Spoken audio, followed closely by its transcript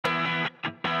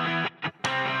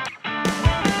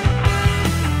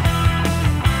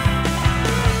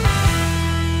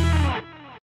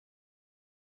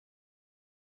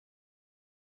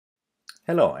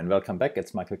Hello and welcome back.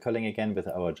 It's Michael Kölling again with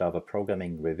our Java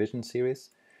programming revision series.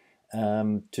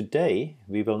 Today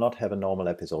we will not have a normal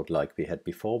episode like we had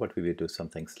before, but we will do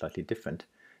something slightly different.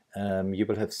 You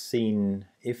will have seen,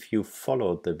 if you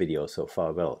followed the video so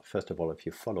far, well, first of all, if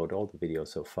you followed all the videos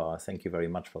so far, thank you very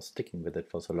much for sticking with it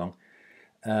for so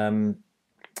long.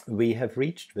 We have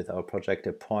reached with our project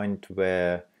a point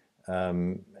where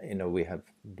we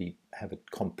have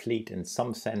it complete in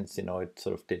some sense. It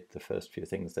sort of did the first few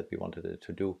things that we wanted it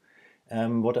to do.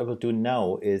 What I will do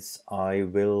now is I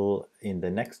will, in the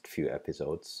next few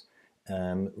episodes,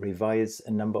 revise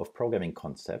a number of programming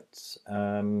concepts,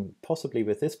 possibly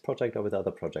with this project or with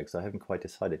other projects. I haven't quite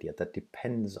decided yet. That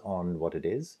depends on what it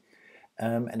is.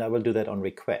 And I will do that on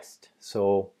request.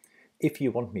 So if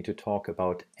you want me to talk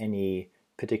about any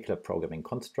particular programming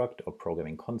construct or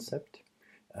programming concept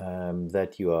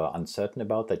that you are uncertain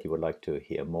about, that you would like to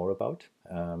hear more about,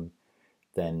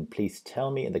 then please tell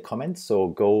me in the comments. So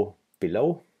go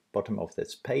below, bottom of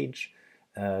this page,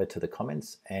 to the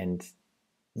comments and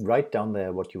write down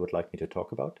there what you would like me to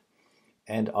talk about.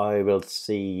 And I will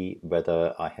see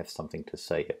whether I have something to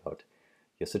say about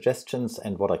your suggestions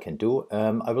and what I can do.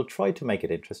 I will try to make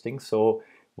it interesting. So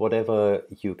whatever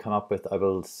you come up with, I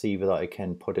will see whether I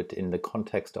can put it in the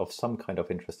context of some kind of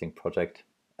interesting project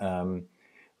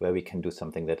where we can do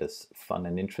something that is fun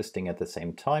and interesting at the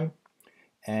same time,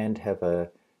 and have a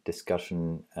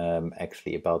discussion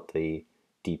actually about the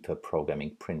deeper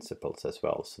programming principles as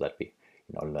well, so that we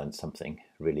learn something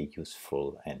really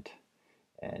useful and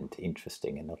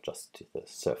interesting, and not just the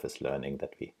surface learning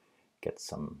that we get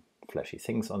some flashy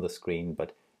things on the screen,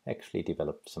 but actually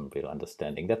develop some real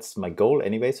understanding. That's my goal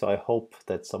anyway, so I hope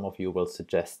that some of you will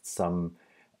suggest some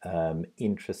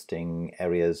interesting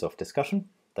areas of discussion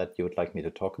that you would like me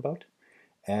to talk about.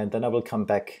 And then I will come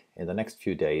back in the next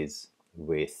few days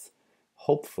with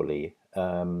hopefully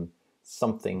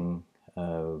something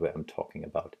where I'm talking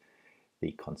about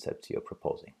the concepts you're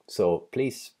proposing. So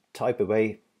please type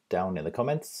away down in the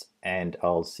comments, and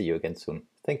I'll see you again soon.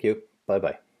 Thank you.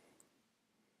 Bye-bye.